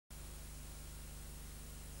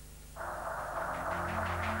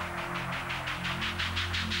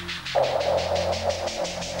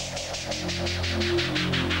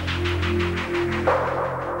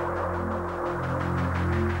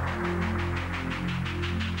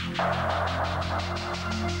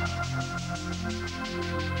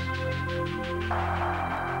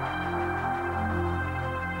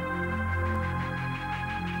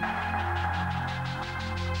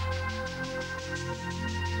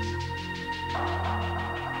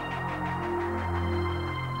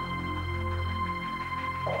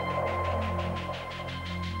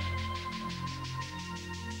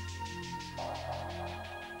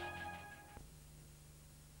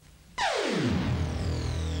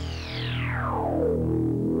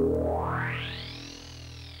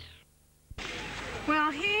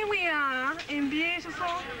Well, here we are in beautiful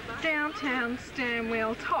downtown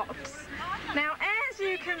Stanwell Tops. Now, as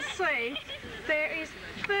you can see, there is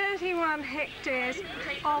 31 hectares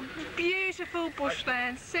of beautiful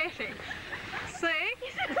bushland setting. See?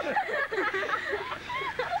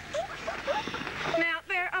 Now,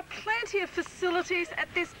 there are plenty of facilities at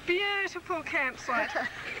this beautiful campsite.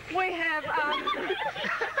 We have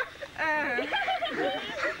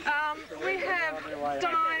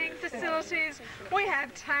dining facilities, we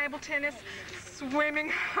have table tennis,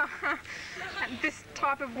 swimming, and this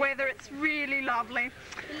type of weather, it's really lovely.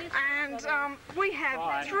 And we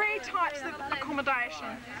have 3 types of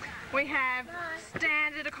accommodation. We have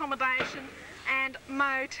standard accommodation and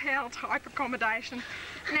motel type accommodation.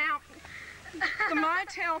 Now, the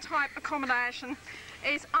motel type accommodation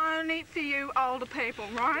is only for you older people,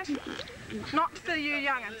 right? Not for you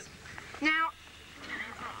young'uns. Now,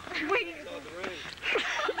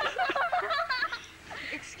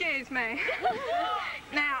 excuse me.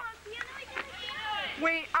 Now,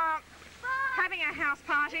 we are having a house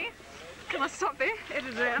party. Can I stop there?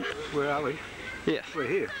 Edit it out. Where are we? Yes. We're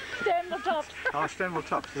here. Stanwell Tops. Oh, Stanwell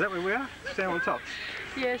Tops. Is that where we are? Stanwell Tops.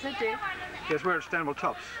 Yes, I do. Yes, we're at Stanwell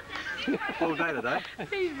Tops. All day today.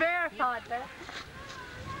 He's verified that.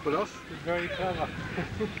 What else? Very clever.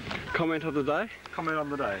 Comment of the day? Comment on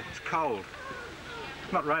the day. It's cold.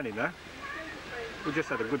 Not raining though. We just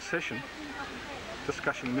had a good session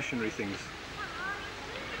discussing missionary things.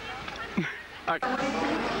 Okay.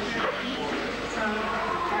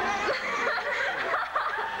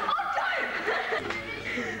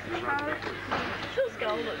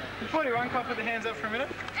 Before you run, can I put the hands up for a minute?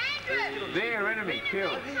 Andrew! Their enemy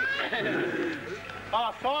killed.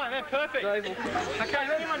 Oh, fine, they're perfect. Okay,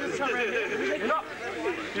 anyone just come around here.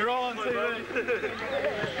 You're all on TV.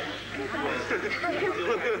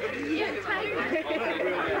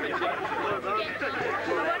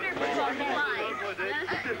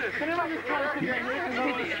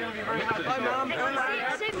 Hi, Mum.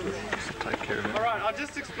 Take care of it. All right, I'll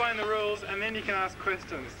just explain the rules and then you can ask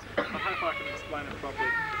questions. I hope I can explain it properly.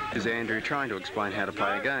 Is Andrew trying to explain how to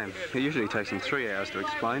play a game? It usually takes him 3 hours to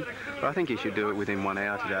explain, but I think he should do it within 1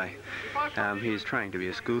 hour today. He's trained to be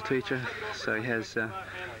a school teacher, so he has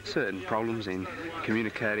certain problems in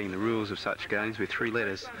communicating the rules of such games with 3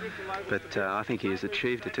 letters. But I think he has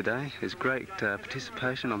achieved it today. There's great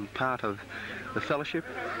participation on the part of the fellowship.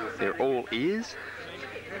 They're all ears,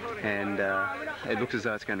 and it looks as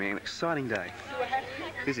though it's going to be an exciting day.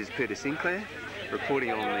 This is Peter Sinclair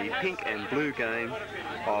reporting on the pink and blue game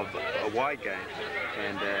of a wide game,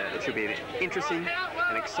 and it should be an interesting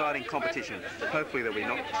and exciting competition. Hopefully there'll be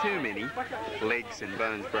not too many legs and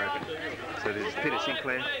bones broken. So this is Peter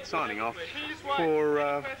Sinclair signing off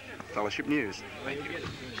for Fellowship News. Thank you.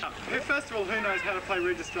 First of all, who knows how to play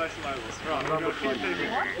registration labels? Right, we've got a few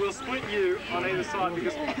people. We'll split you on either side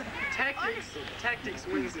because tactics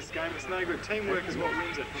wins this game. It's no good. Teamwork is what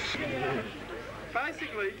wins it.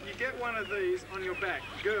 Basically, you get one of these on your back.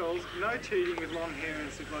 Girls, no cheating with long hair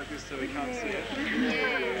and stuff like this so we can't see it.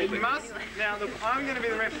 It must, now look, I'm going to be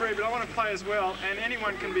the referee, but I want to play as well, and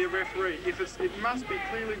anyone can be a referee. It must be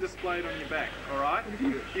clearly displayed on your back, all right?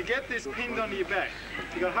 You get this pinned onto your back.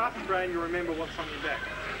 You've got half a brain, you'll remember what's on your back.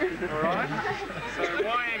 All right? So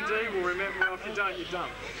YMD will remember, well, if you don't, you're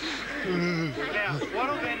dumb. Now,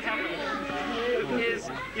 what'll then happen is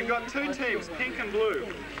you've got 2 teams, pink and blue.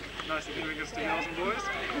 Nice significance to girls and boys.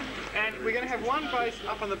 And we're going to have one base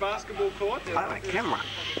up on the basketball court. I like camera.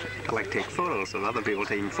 I like to take photos of other people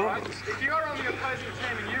taking photos. If you're on the opposing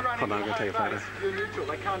team and you run into the take a photo. base, you're neutral.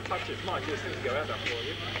 They can't touch it. Might just need to go out there for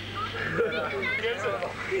you.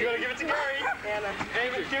 You got to give it to Gary.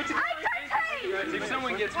 Give it to Gary. If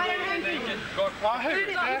someone gets me, they get got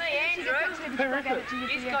It's not me, Andrew.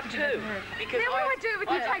 He's got 2. Because then what do I do if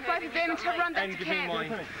you take both of them to run back to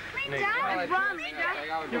camp? Dad, run,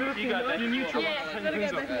 Linda. You got that. You're neutral.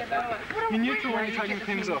 You're neutral when you're taking the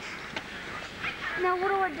pins off. Now what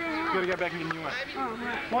do I do now? You've got to go back and get a new one. Oh,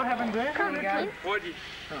 right. What happened there? Why'd you?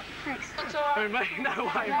 Oh. Thanks. Oh, mate, no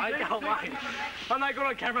way, mate. Go away. I'm no good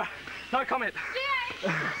on camera. No comment.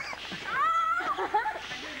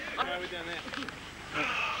 we're down there.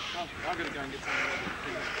 I've got to go and get some of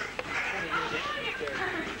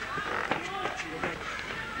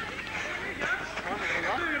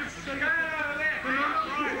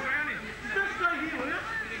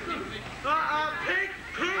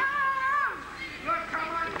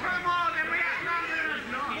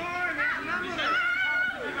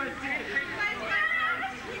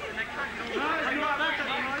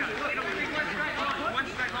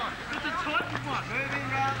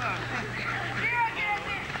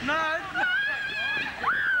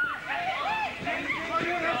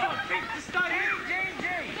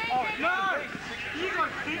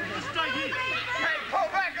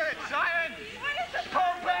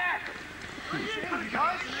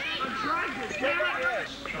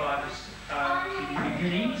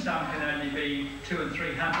Some can only be 200 and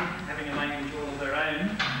 300, having a language all of their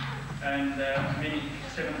own, and many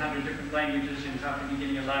 700 different languages in Papua New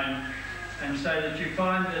Guinea alone. And so that you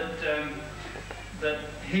find that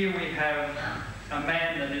here we have a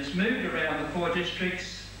man that has moved around the 4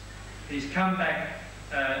 districts. He's come back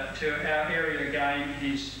to our area again.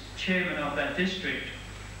 He's chairman of that district.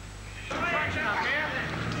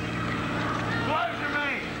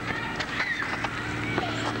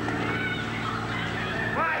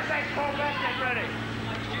 Pull back, get ready.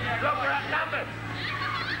 Look, we're outnumbered.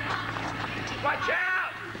 Watch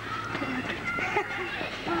out!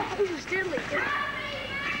 This is deadly.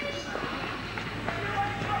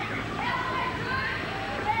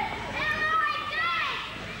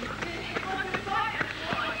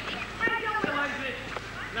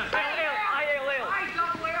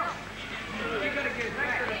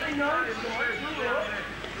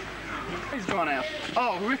 He's gone out.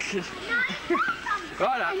 Oh, Richard.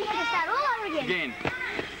 Right up. You can start all over again.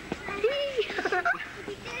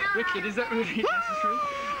 Richard, is that really necessary?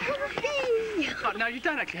 Oh, no, you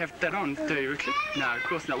don't actually have that on, do you, Richard? No, of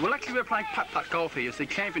course not. Well, actually, we're playing putt-putt golf here. You see,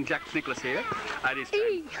 Champion Jack Nicholas here at his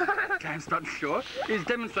James Button Shore is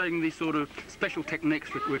demonstrating these sort of special techniques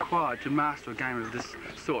required to master a game of this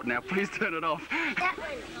sort. Now, please turn it off. That one.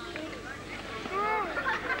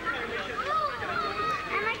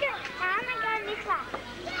 I'm going this way.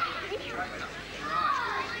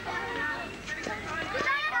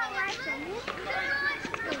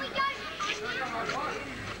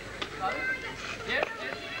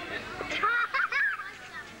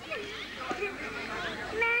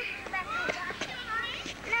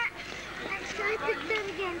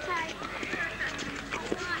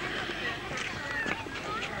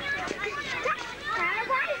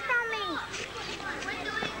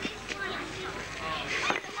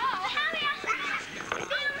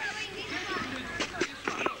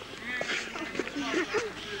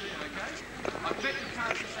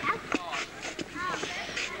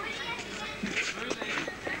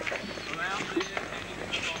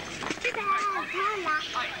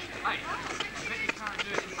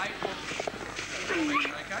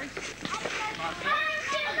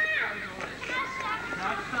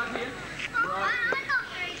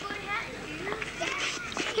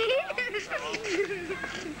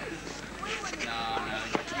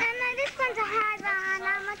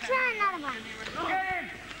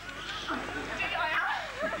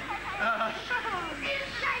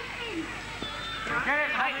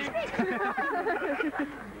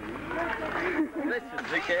 Listen,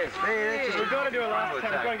 who cares? We've got to do a last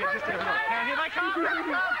time. We've got to get just a minute. Now, here they come.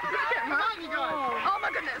 Oh my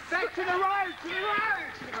goodness. Back to the road, to the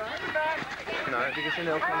road. Back. No, because then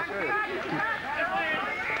they'll come through.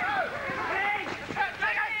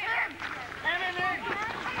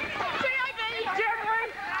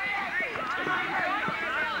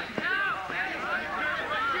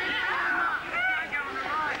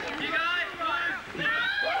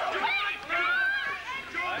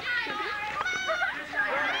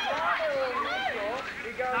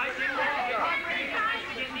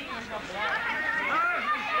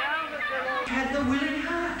 Had the willing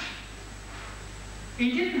heart.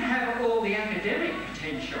 He didn't have all the academic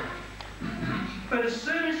potential, but as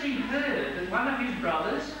soon as he heard that one of his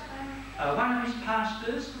brothers, one of his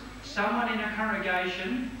pastors, someone in a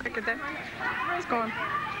congregation... Quick at that. It's gone.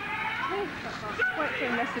 Wait for a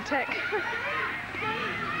mass attack.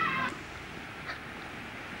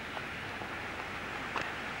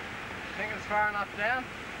 Think it's far enough down?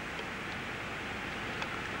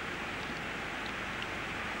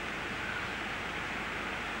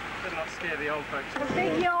 Better not scare the old folks.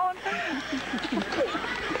 Big yawn.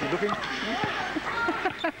 You looking?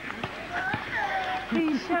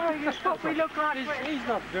 He's showing. us what we look like. He's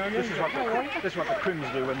not doing This is what the crims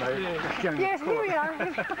do when they go. Yes, here we are.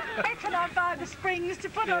 How can I buy the springs to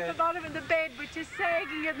put on the bottom of the bed, which is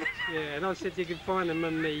sagging at the... Yeah, and I said you can find them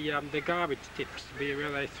in the garbage tips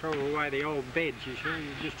where they throw away the old beds, you see.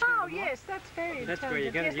 You just Oh, yes, that's very That's where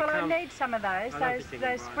intelligent. you're Yes, well, I need some of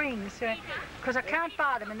those springs, because I can't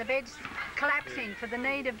buy them, and the bed's collapsing for the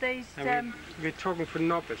need of these... We're talking for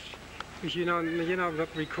novice. Because you know I'm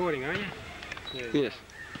not recording, are you? Yeah. Yes.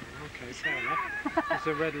 Okay, fair enough. There's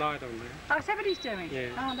a red light on there. Oh, is that what he's doing? Yeah.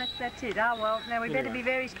 Oh, that's it. Oh, well, now we better be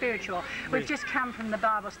very spiritual. We've just come from the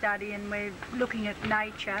Bible study and we're looking at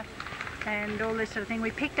nature and all this sort of thing.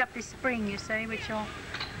 We picked up this spring, you see, which will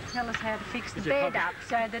tell us how to fix the bed up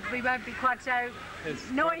so that we won't be quite so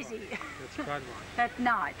noisy at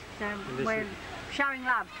night. So we're showing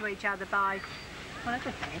love to each other by... Well, that's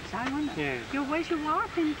a bad sign, wasn't it? Yeah. Where's your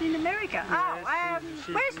wife in America? Yes,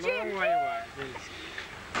 where's she's Jim? a long way away.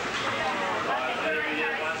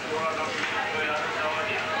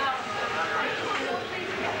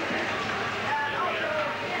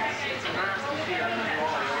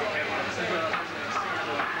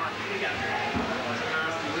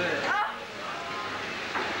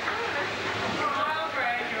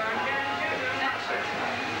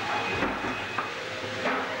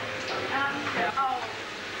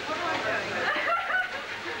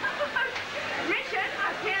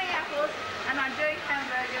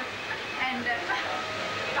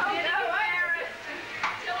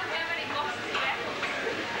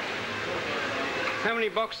 How many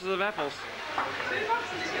boxes of apples? 2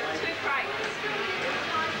 boxes, 2 crates.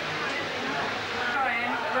 Sorry,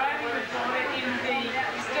 I'm roving reporter in the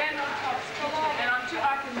Stanwell Hospital, and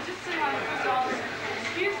I can just see my results.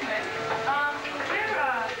 Excuse me. How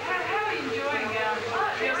are you enjoying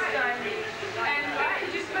your stay? And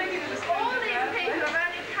could you speak into the speaker? All these people have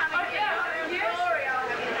only come in here.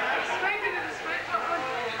 Speak into the speaker.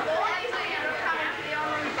 All these people are coming to the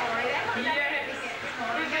online story. Yes.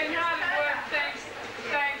 We've been hard at work.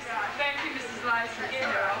 Thank you, Mrs. Lacey.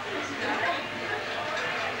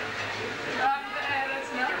 That's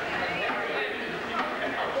enough.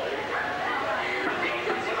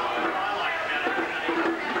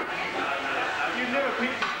 You've never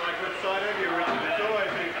pictured my good side, have you, Richard? It's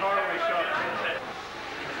always been horribly shot.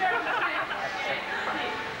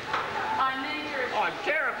 I'm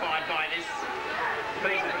terrified by this.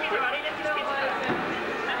 He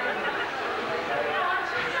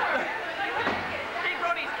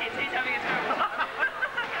brought his kids, he's having a terrible time.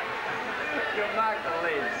 You'll mark the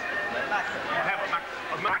lens.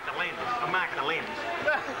 I've marked the lens. I'm marking the lens.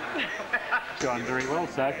 It's gone very well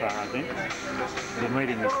so far, I think. The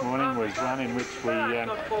meeting this morning was one in which we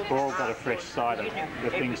all got a fresh sight of the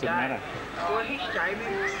things that matter.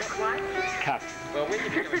 Cut. Well, when you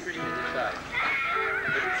become a pretty busy start,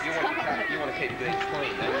 you want to keep things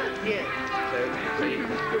clean, don't you? Yeah.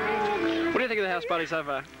 What do you think of the house party so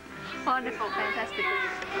far? Wonderful, fantastic.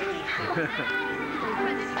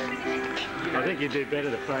 I think you do better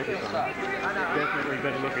to focus on it. Definitely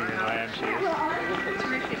better looking than I am, she is.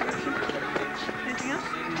 Terrific. Anything else?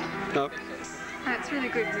 No. No, it's really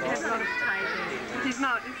good. We've had a lot of tables. He's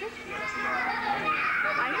not, is he?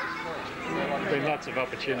 Are you? There's been lots of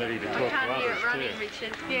opportunity to talk to others too.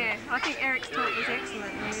 Richard. Yeah, I think Eric's talk was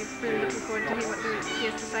excellent. We're really looking forward to hear what he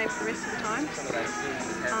has to say for the rest of the time.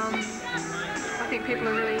 I think people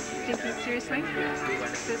are really thinking seriously.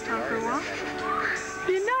 First time for a while.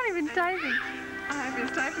 You're not even taping. I have been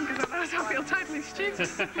taping because otherwise I'll feel totally stupid.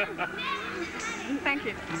 Thank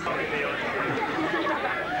you.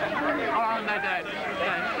 Oh, no, Dad.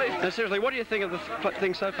 Please. No, seriously, what do you think of the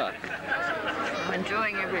thing so far? I'm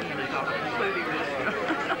enjoying every minute of it, including this.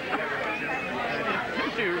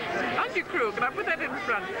 Thank you. Aren't you cruel? Can I put that in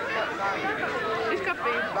front? It's got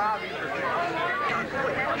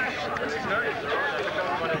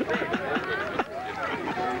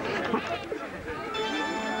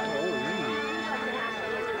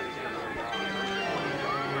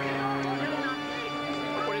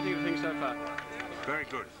What do you think of the thing so far? Very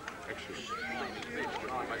good. Excellent.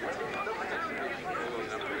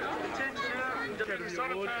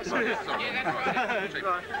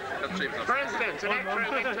 For instance, an actor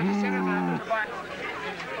went to the cinema to buy...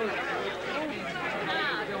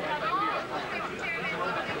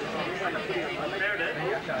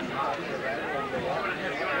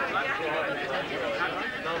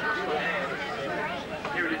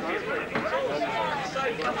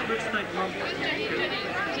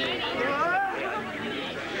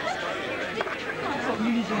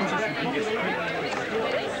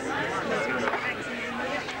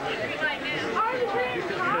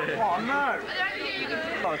 Oh, no.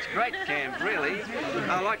 Oh, it's great camp, really.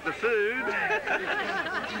 I like the food.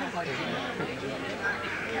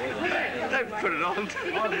 Don't put it on. Don't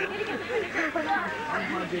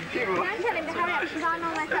tell him to hurry up because I'm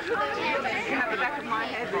almost up to the Have the back of my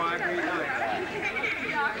head.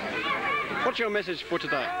 What's your message for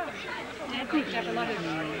today? Dad picked up a lot of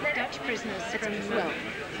Dutch prisoners from, well,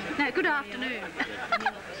 no, good afternoon.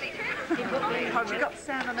 Have you got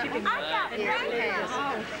salmon up in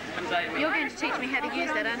You're going to teach me how to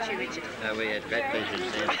use that, aren't you, Richard? We had great pleasure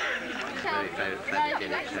in Sam. Very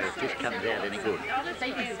photogenic, so it just comes out any good.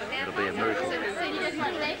 It'll be a miracle.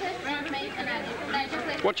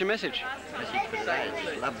 What's your message? Message for today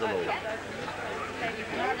is love the Lord.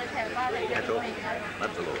 That's all.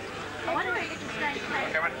 Love the Lord.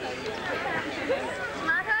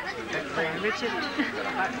 Richard.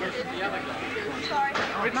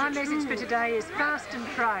 My message for today is fast and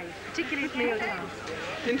pray, particularly at mealtime.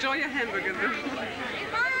 Enjoy your hamburger.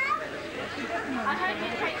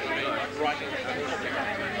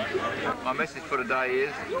 My message for today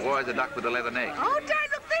is, why is a duck with a leather neck? Oh, Dad,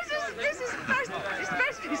 look, this is supposed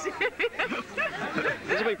to be serious.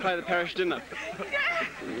 This will be play the parish dinner.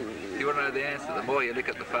 You want to know the answer, the more you lick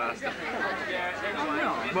it, the faster.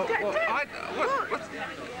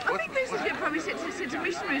 I think this is probably sent to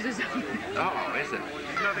missionaries or something. Oh, is it?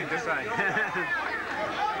 Nothing to say.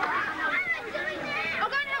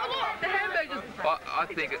 I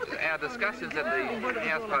think our discussions at the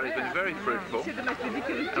house party have been very fruitful, and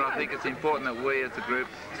I think it's important that we as a group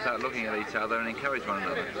start looking at each other and encourage one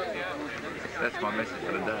another. That's my message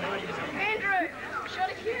for today. Andrew, shot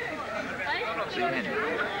a cue. See you,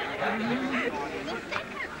 Andrew.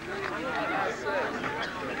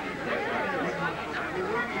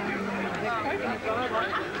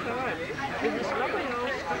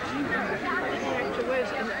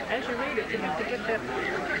 As you read it, you have to get that.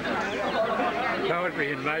 Poetry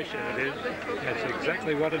in motion, it is. That's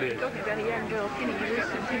exactly what it is. Talking about a young girl pinning her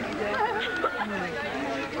wrist and thinking that.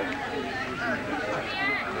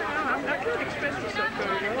 I can't express myself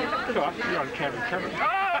very well. Right, you're on camera.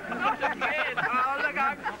 Oh, look,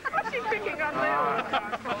 what's she picking on there?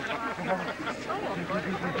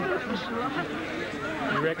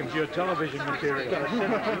 You reckon it's your television material?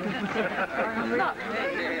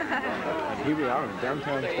 Here we are in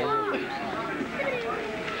downtown Stanwell.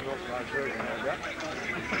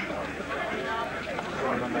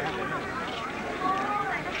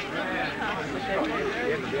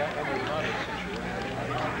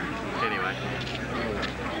 Anyway,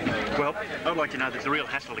 well, I'd like to know that it's a real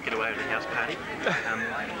hassle to get away with the house party.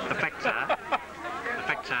 The facts are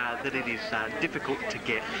that it is difficult to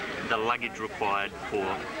get the luggage required for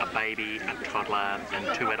a baby, a toddler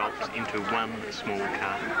and 2 adults into one small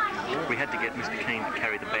car. We had to get Mr. Keane to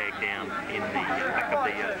carry the bag down in the back of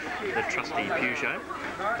the trusty Peugeot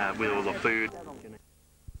with all the food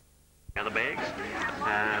and other bags.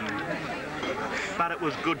 But it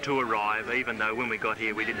was good to arrive, even though when we got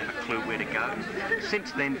here we didn't have a clue where to go.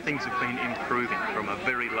 Since then, things have been improving from a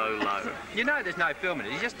very low. You know there's no film in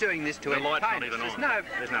it. He's just doing this to entertain. The light's not even on.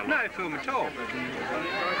 There's no film at all.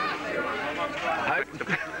 The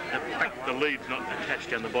fact the lead's not attached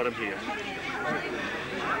down the bottom here.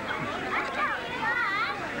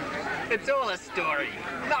 It's all a story.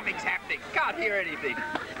 Nothing's happening. Can't hear anything.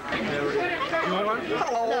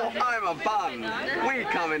 Hello, I'm a bun. We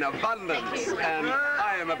come in abundance, and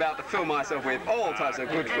I am about to fill myself with all types of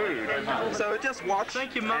good food. So just watch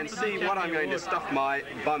and see what I'm going to stuff my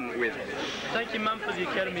bun with. Thank you, Mum, for the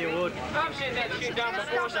Academy Award. I've seen that shoot down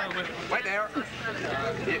before, somewhere. Wait there.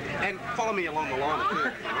 Yeah, and follow me along the line.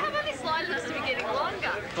 How about this line has to be getting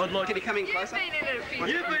longer? Can you come in closer? You've been in it a few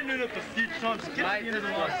You've been in it a few times. Mate, this is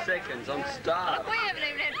my seconds. I'm starved. We haven't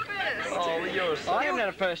even had first. Oh, you're I haven't had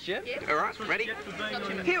a first yet. All right, ready?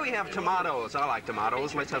 Here we have tomatoes. I like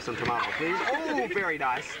tomatoes. Let's have some tomatoes, please. Oh, very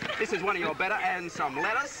nice. This is one of your better. And some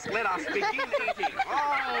lettuce. Let us begin eating.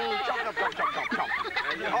 Oh, chop.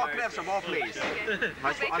 Oh, can I have some more, please?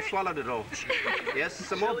 I swallowed it all. Yes,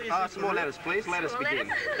 some more lettuce, please. Let us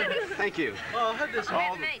begin. Thank you. Oh, I had this.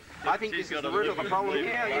 I think this is the root of the problem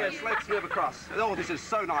here. Yes, let's move across. Oh, this is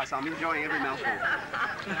so nice. I'm enjoying every mouthful.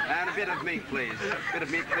 And a bit of meat, please. A bit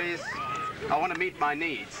of meat, please. I want to meet my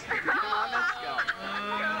needs. Come on, let's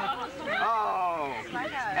go. Oh,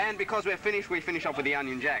 and because we're finished, we finish up with the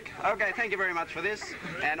onion jack. Okay, thank you very much for this,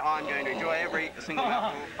 and I'm going to enjoy every single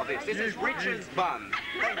mouthful of this. This is Richard's bun.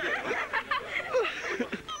 Thank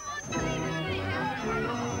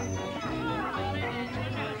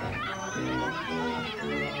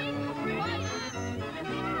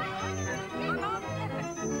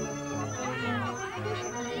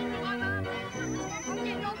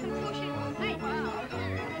you.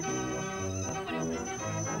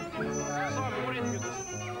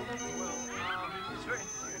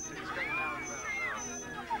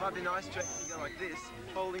 might be nice to actually go like this,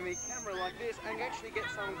 holding the camera like this, and actually get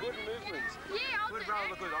some good movement. Yeah, I'll Good, do rather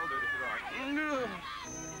that. good. I'll do it if you like.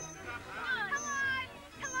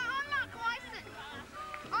 Hello, I'm Mark Lyson.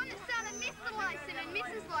 I'm the son of Mr. Lyson and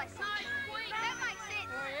Mrs. Lyson. That makes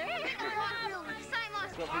sense. Same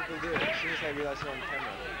That's Lyson. what people do as soon as they realise it's on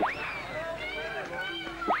camera.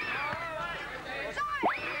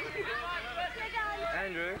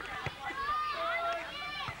 Andrew.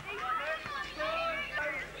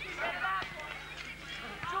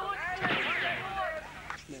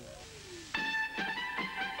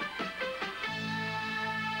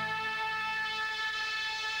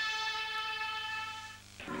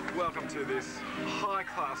 Welcome to this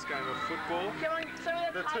high-class game of football.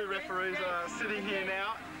 The two referees are sitting here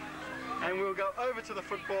now, and we'll go over to the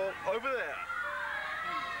football over there.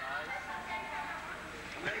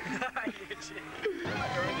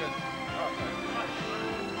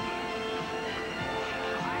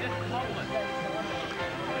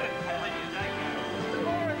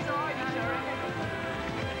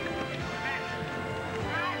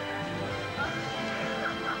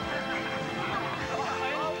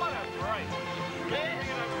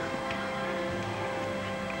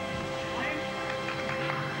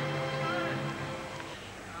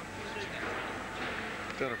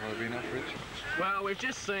 That'll probably be enough, Rich. Well, we've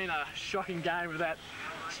just seen a shocking game of that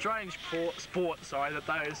strange sport, that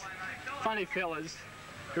those funny fellas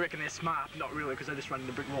who reckon they're smart, but not really because they just run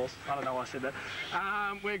into brick walls. I don't know why I said that.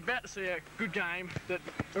 We're about to see a good game that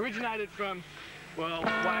originated from, well,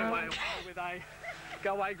 way with a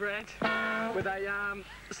go-away grant, with a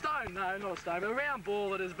stone, no, not a stone, but a round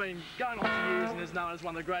ball that has been going on for years and is known as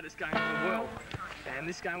one of the greatest games in the world. And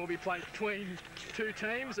this game will be played between two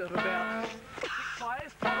teams of about 6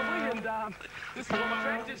 players, probably, and this is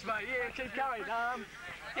practice, mate. Yeah, keep going.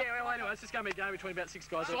 Yeah, well, anyway, it's just going to be a game between about 6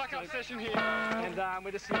 guys. Strike-up session here. And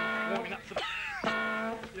we're just warming up for the...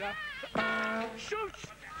 Yeah. Shoot!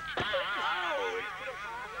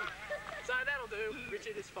 So that'll do.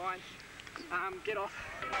 Richard is fine. Get off.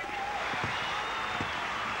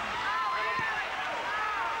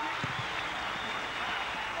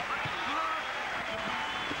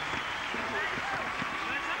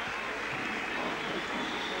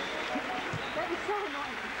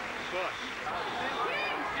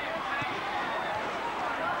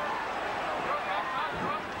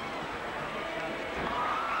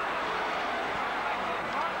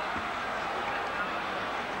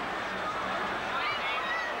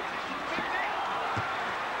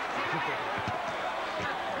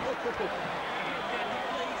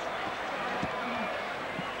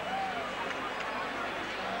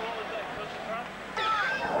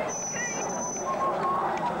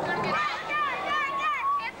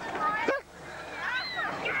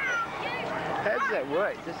 How does that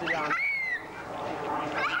work? Just a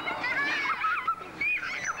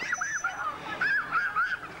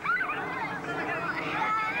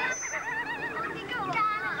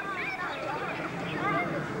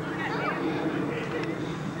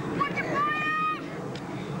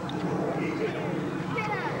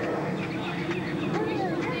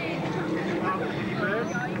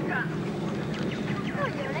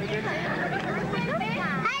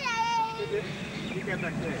You get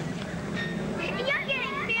back there. You're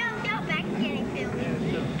getting filmed. Go back to getting filmed.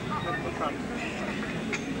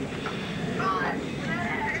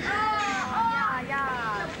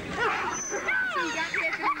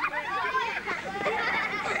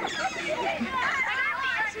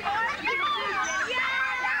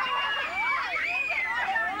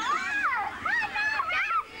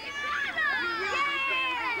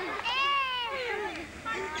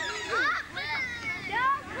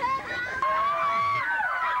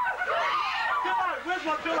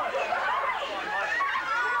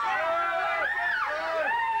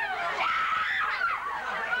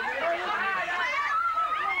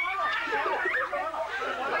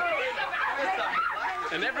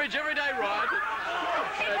 An average everyday ride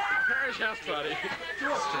at Parish Houseparty.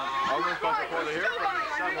 Almost about to call the hero from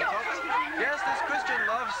Stanwell Tops. Yes, this Christian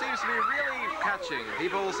love seems to be really catching.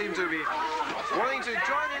 People seem to be wanting to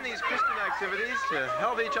join in these Christian activities to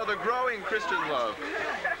help each other grow in Christian love.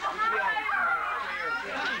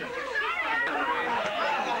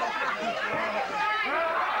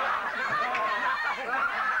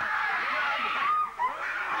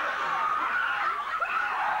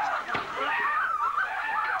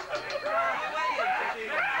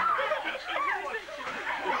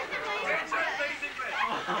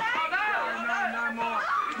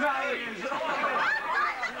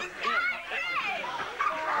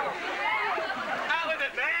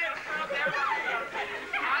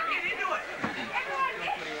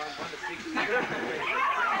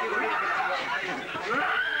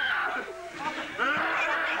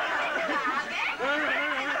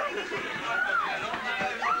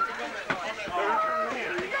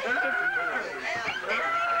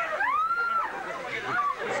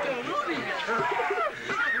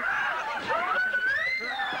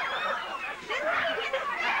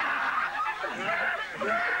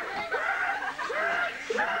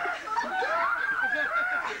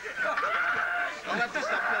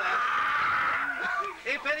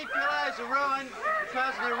 clothes are ruined. The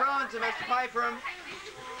person who ruins them has to pay for them.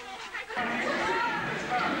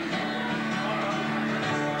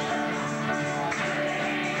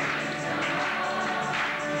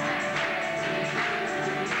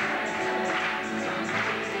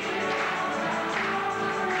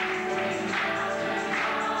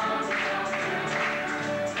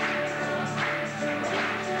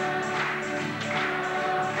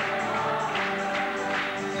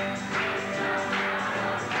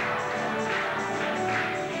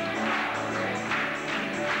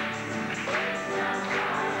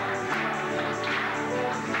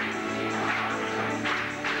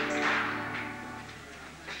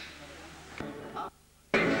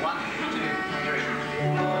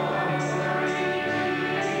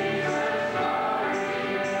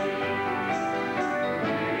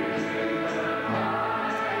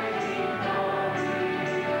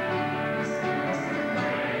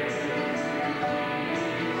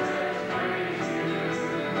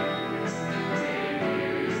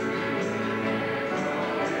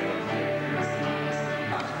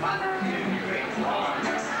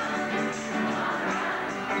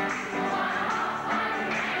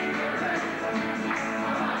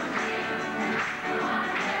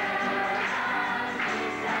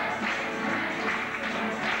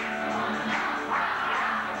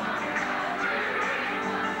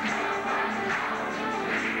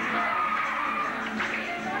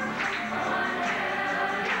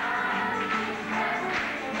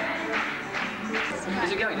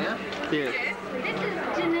 Is it going now? Yeah. This is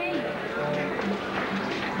Janine.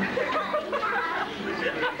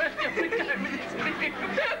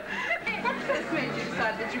 What first made you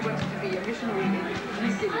decide that you wanted to be a missionary in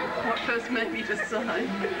New Guinea? What first made me decide?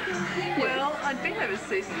 Well, I'd been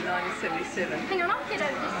overseas in 1977. Hang on, I'll get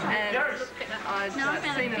over this side. And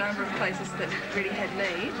I'd seen a number of places that really had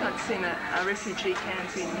need. I'd seen a refugee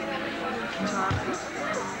camp in Thailand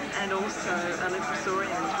and also a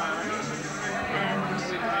leprosarium in Thailand.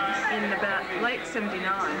 And in about late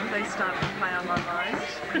 79, they started to play on my mind.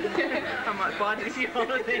 I might bite it if you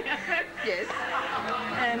hold it there. Yes.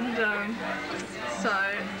 And so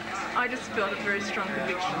I just felt a very strong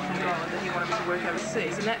conviction from God that He wanted me to work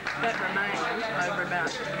overseas, and that remained over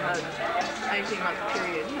about an 18-month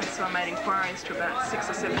period. And so I made inquiries to about 6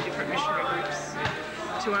 or 7 different missionary groups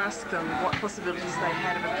to ask them what possibilities they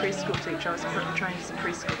had of a preschool teacher. I was trained as a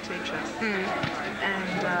preschool teacher.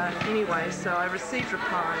 And anyway, so I received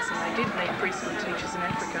replies, and they did need preschool teachers in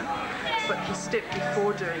Africa, but the step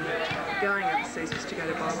before going overseas was to go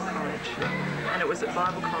to Bible college. And it was at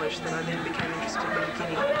Bible college that I then became interested in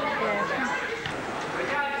Guinea. Yeah. We're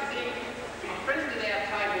going to sing, we've presented our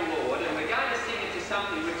table, Lord, and we're going to sing it to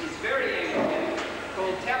something which is very Anglican,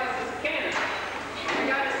 called Tell Us It's Canon. We're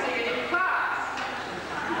going to sing it in parts.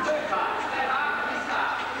 2 parts, that half and this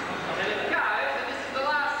half. And it goes, and this is the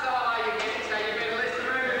last solo you get, so you better listen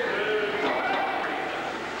to it.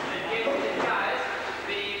 It goes,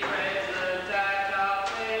 be present at our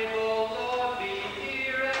table, Lord, be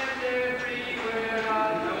here and everywhere,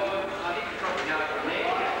 our Lord. I think you probably know it from there.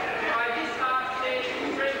 By this half says,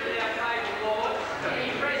 be present at our table, Lord, be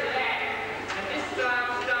present at. And this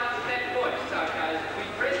starts with that voice, so it goes, be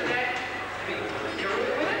present at, you're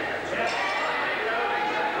with it?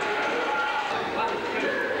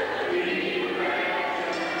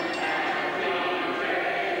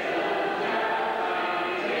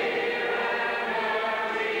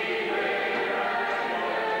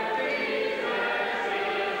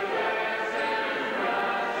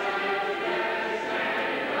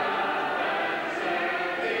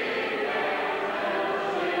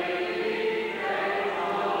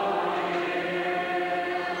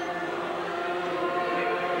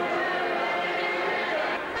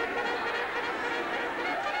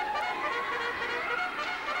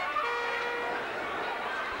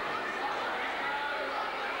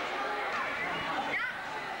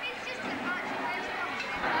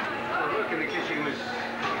 The work in the kitchen was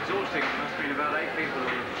exhausting. It must have been about 8 people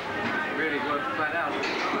who really worked flat out all the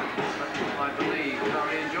time. But I believe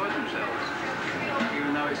thoroughly enjoyed themselves,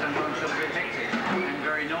 even though it sometimes felt a bit hectic and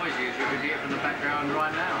very noisy, as you can hear from the background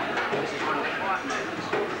right now. This is one of the quiet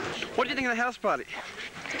moments. What do you think of the house party?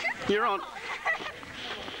 You're on.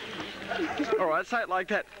 All right, say it like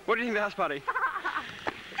that. What do you think of the house party?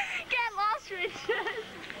 Get lost, Richard.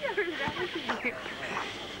 You're embarrassing.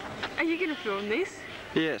 Are you going to film this?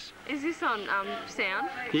 Yes. Is this on sound?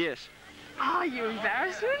 Yes. Oh, you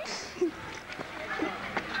embarrassment.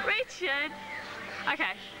 Richard.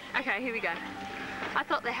 Okay, here we go. I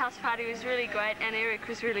thought the house party was really great and Eric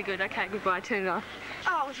was really good. Okay, goodbye, turn it off.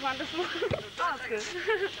 Oh, it was wonderful. Oh, it's good.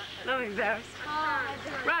 I'm embarrassed.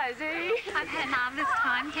 Rosie. I've had a marvellous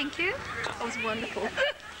time, thank you. It was wonderful.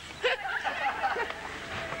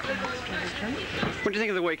 What do you think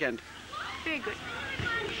of the weekend? Very good.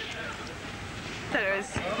 Thought it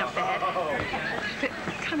was not bad. But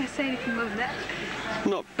can't I say anything more than that?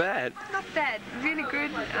 Not bad. Not bad. Really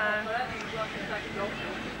good.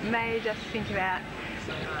 Made us think about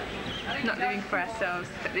not living for ourselves,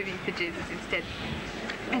 but living for Jesus instead.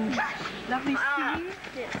 And lovely singing.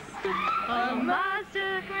 Yes. Oh,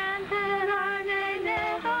 Master grant that I may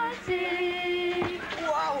never see.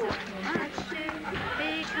 Whoa! So much to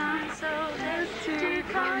be consoled as to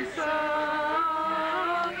console,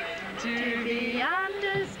 to be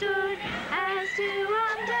understood as to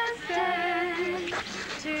understand,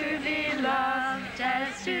 to be loved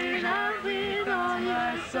as to love with all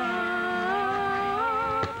your soul.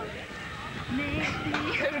 Make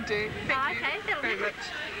me... That'll do. Thank you very much.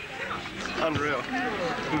 Unreal.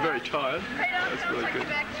 I'm very tired. That's really good.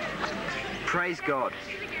 Praise God.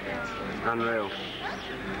 Unreal.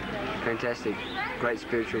 Fantastic. Great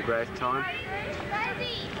spiritual growth time.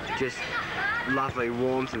 Just lovely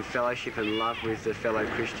warmth and fellowship and love with the fellow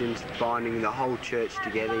Christians, binding the whole church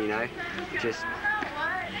together, you know. Just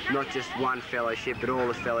not just one fellowship, but all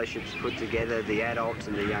the fellowships put together, the adults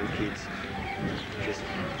and the young kids. Just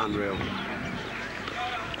unreal.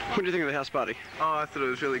 What do you think of the house party? Oh, I thought it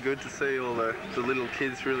was really good to see all the little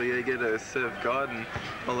kids really eager to serve God, and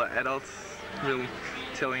all the adults really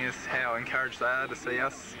telling us how encouraged they are to see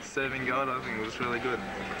us serving God. I think it was really good.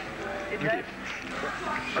 Thank you.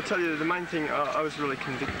 I'll tell you, the main thing, I was really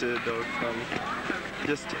convicted of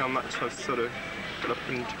just how much I've sort of got up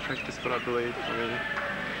into practice what I believe. I mean,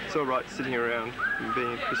 it's all right sitting around and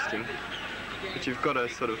being a Christian, but you've got to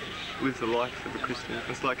sort of live the life of a Christian.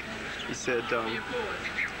 It's like you said,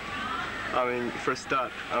 I mean, for a start,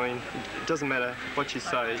 I mean, it doesn't matter what you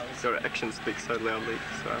say, your actions speak so loudly.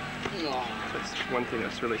 So that's one thing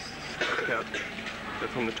that's really stuck out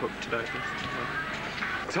from the talk today.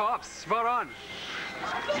 Tops, spot on.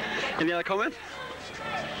 Any other comment?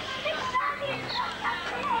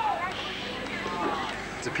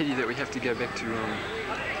 It's a pity that we have to go back to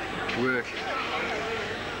work.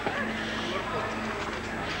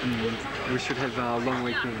 And we should have a long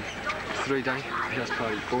weekend. 3-day house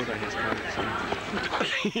party, 4-day house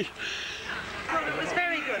party. Well, it was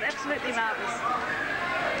very good, absolutely marvellous.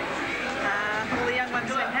 All the young ones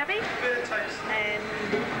seemed happy, and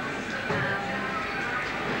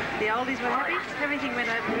the oldies were happy. Everything went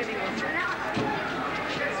over really well.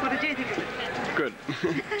 So what did you think of it? Good.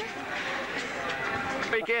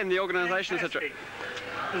 Weekend, the organisation, etc.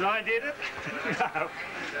 As I did it? No.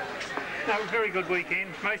 No, very good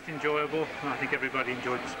weekend, most enjoyable. I think everybody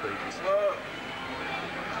enjoyed the speakers.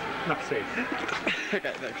 Enough said.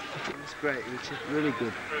 Okay, thanks. It was great, it was just really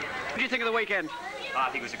good. What do you think of the weekend? I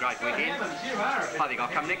think it was a great weekend. I think I'll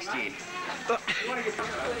come next year.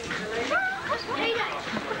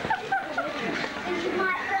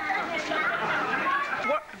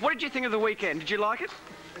 What did you think of the weekend? Did you like it?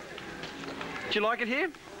 Did you like it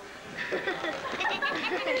here?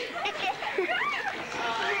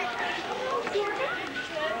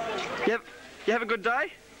 Yep. You have a good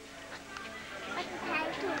day?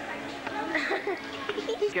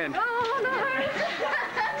 Again. Oh, no.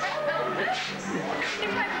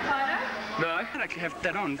 No, I don't actually have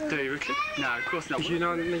that on, do you, Richard? No, of course not. You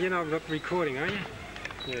know I'm not recording, are you?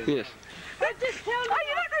 Yeah. Yes. But just tell me. Oh,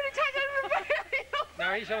 you're not going to take over the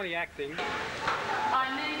No, he's only acting.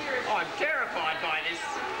 I'm terrified by this.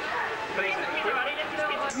 Please,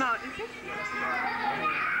 Smart, is it?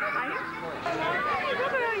 Are you?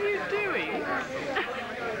 What are you doing?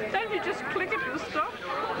 Don't you just click it and stop?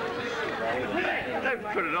 Don't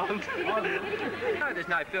put it on. No, there's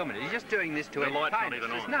no film in it. He's just doing this to entertain. The light's not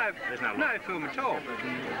even on. There's no film at all.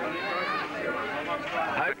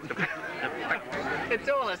 It's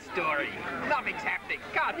all a story. Nothing's happening.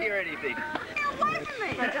 Can't hear anything.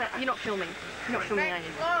 You're not filming. You're not filming, are you?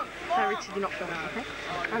 No, Richard, you're not filming, okay?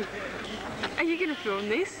 Are you going to film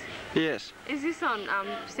this? Yes. Is this on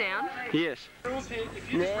sound? Yes. Rules here,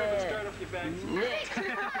 if you just rip it straight off your bags.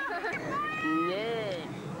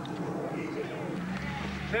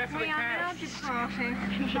 We are now departing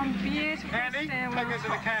from beautiful Stanwell. Take us to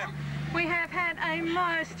the camp. We have had a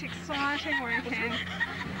most exciting weekend,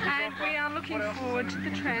 and we are looking forward to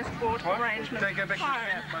the transport arrangements. Take her back to the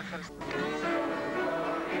camp.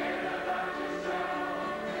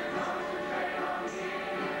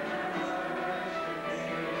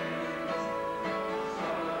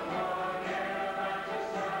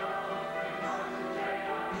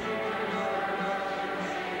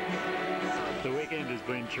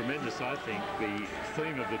 has been tremendous, I think. The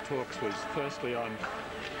theme of the talks was firstly on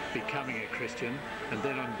becoming a Christian and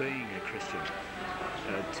then on being a Christian.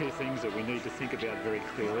 Two things that we need to think about very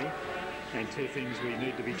clearly and two things we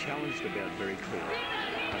need to be challenged about very clearly.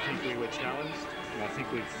 I think we were challenged, and I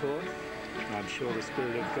think we've thought, and I'm sure the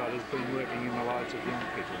Spirit of God has been working in the lives of young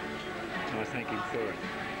people, and I thank him for it.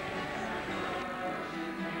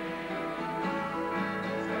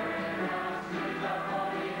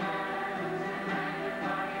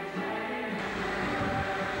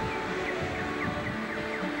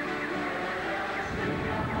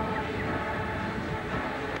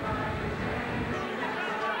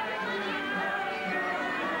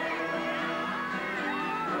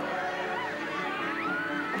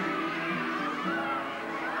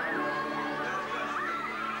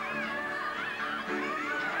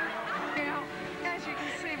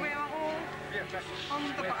 On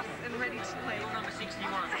the bus and ready to leave. Number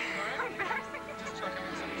 61. Embarrassing.